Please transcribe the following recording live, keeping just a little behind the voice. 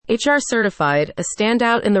HR Certified, a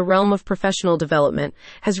standout in the realm of professional development,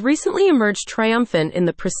 has recently emerged triumphant in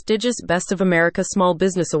the prestigious Best of America Small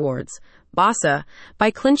Business Awards, BASA,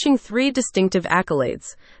 by clinching 3 distinctive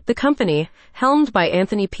accolades. The company, helmed by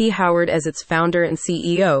Anthony P. Howard as its founder and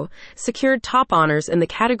CEO, secured top honors in the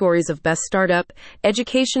categories of Best Startup,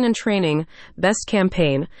 Education and Training, Best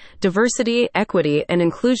Campaign, Diversity, Equity, and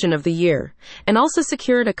Inclusion of the Year, and also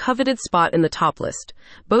secured a coveted spot in the top list,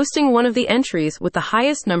 boasting one of the entries with the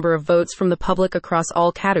highest number of votes from the public across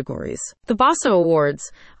all categories. The BASA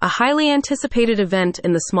Awards, a highly anticipated event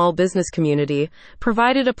in the small business community,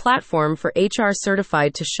 provided a platform for HR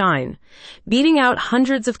Certified to shine. Beating out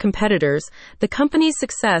hundreds of competitors, the company's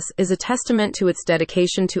success is a testament to its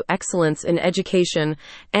dedication to excellence in education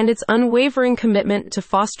and its unwavering commitment to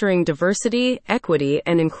fostering diversity, equity,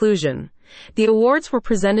 and inclusion. The awards were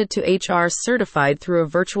presented to HR Certified through a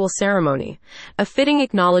virtual ceremony, a fitting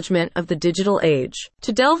acknowledgement of the digital age.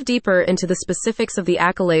 To delve deeper into the specifics of the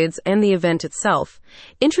accolades and the event itself,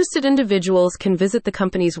 interested individuals can visit the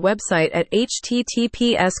company's website at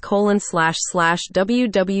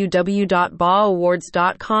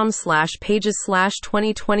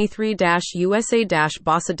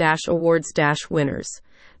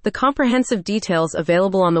The comprehensive details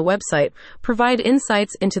available on the website provide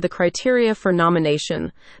insights into the criteria for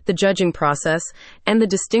nomination, the judging process, and the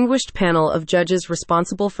distinguished panel of judges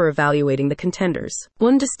responsible for evaluating the contenders.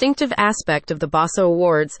 One distinctive aspect of the BASA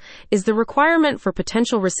Awards is the requirement for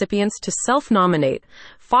potential recipients to self-nominate,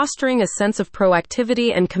 fostering a sense of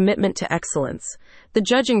proactivity and commitment to excellence. The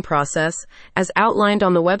judging process, as outlined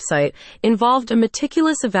on the website, involved a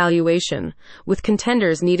meticulous evaluation, with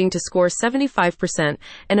contenders needing to score 75%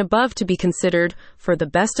 and above to be considered for the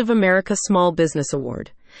Best of America Small Business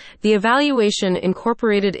Award. The evaluation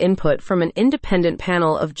incorporated input from an independent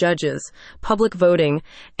panel of judges, public voting,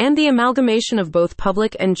 and the amalgamation of both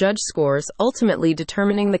public and judge scores, ultimately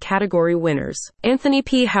determining the category winners. Anthony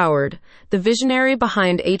P. Howard, the visionary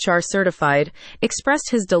behind HR Certified,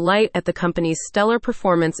 expressed his delight at the company's stellar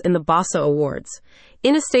performance in the BASA Awards.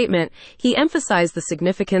 In a statement, he emphasized the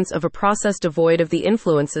significance of a process devoid of the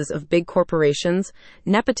influences of big corporations,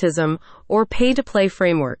 nepotism, or pay-to-play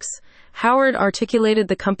frameworks. Howard articulated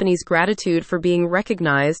the company's gratitude for being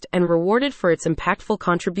recognized and rewarded for its impactful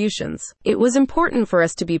contributions. It was important for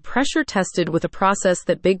us to be pressure-tested with a process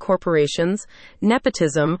that big corporations,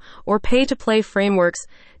 nepotism, or pay-to-play frameworks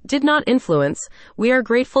did not influence. We are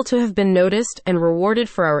grateful to have been noticed and rewarded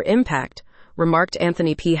for our impact, remarked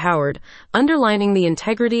Anthony P. Howard, underlining the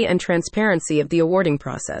integrity and transparency of the awarding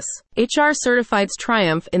process. HR Certified's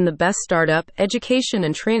triumph in the Best Startup, Education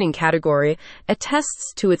and Training category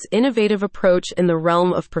attests to its innovative approach in the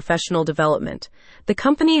realm of professional development. The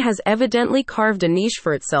company has evidently carved a niche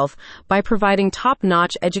for itself by providing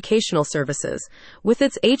top-notch educational services, with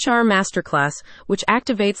its HR Masterclass, which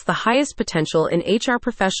activates the highest potential in HR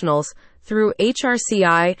professionals through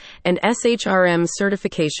HRCI and SHRM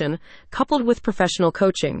certification, coupled with professional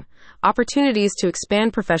coaching, opportunities to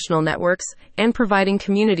expand professional networks, and providing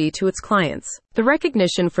community to its clients. The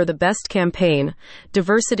recognition for the Best Campaign,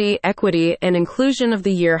 Diversity, Equity, and Inclusion of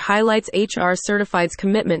the Year highlights HR Certified's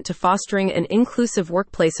commitment to fostering an inclusive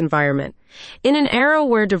workplace environment. In an era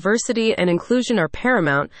where diversity and inclusion are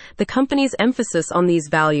paramount, the company's emphasis on these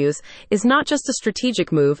values is not just a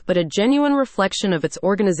strategic move, but a genuine reflection of its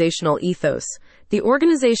organizational ethos. The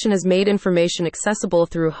organization has made information accessible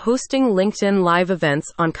through hosting LinkedIn Live events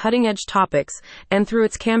on cutting-edge topics, and through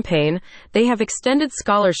its campaign, they have extended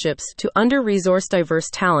scholarships to under-resourced diverse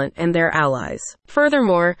talent and their allies.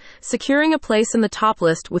 Furthermore, securing a place in the top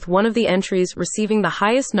list with one of the entries receiving the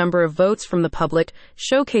highest number of votes from the public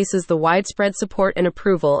showcases the widespread support and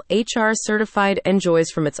approval HR Certified enjoys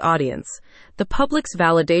from its audience. The public's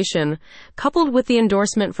validation, coupled with the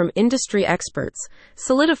endorsement from industry experts,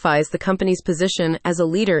 solidifies the company's position as a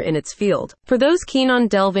leader in its field. For those keen on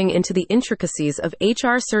delving into the intricacies of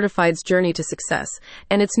HR Certified's journey to success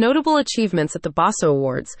and its notable achievements at the BASA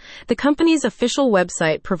Awards, the company's official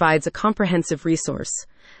website provides a comprehensive resource.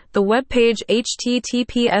 The webpage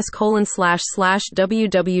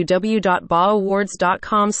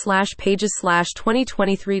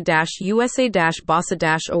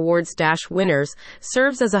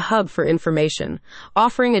serves as a hub for information,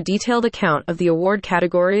 offering a detailed account of the award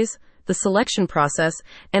categories, the selection process,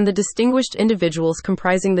 and the distinguished individuals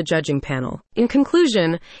comprising the judging panel. In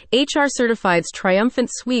conclusion, HR Certified's triumphant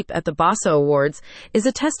sweep at the BASA Awards is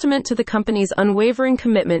a testament to the company's unwavering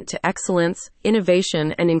commitment to excellence,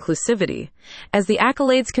 innovation, and inclusivity. As the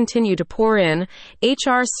accolades continue to pour in,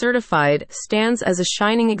 HR Certified stands as a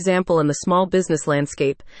shining example in the small business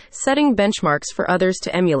landscape, setting benchmarks for others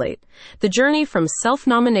to emulate. The journey from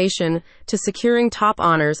self-nomination to securing top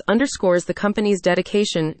honors underscores the company's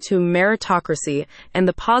dedication to meritocracy and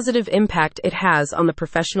the positive impact it has on the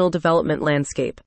professional development landscape.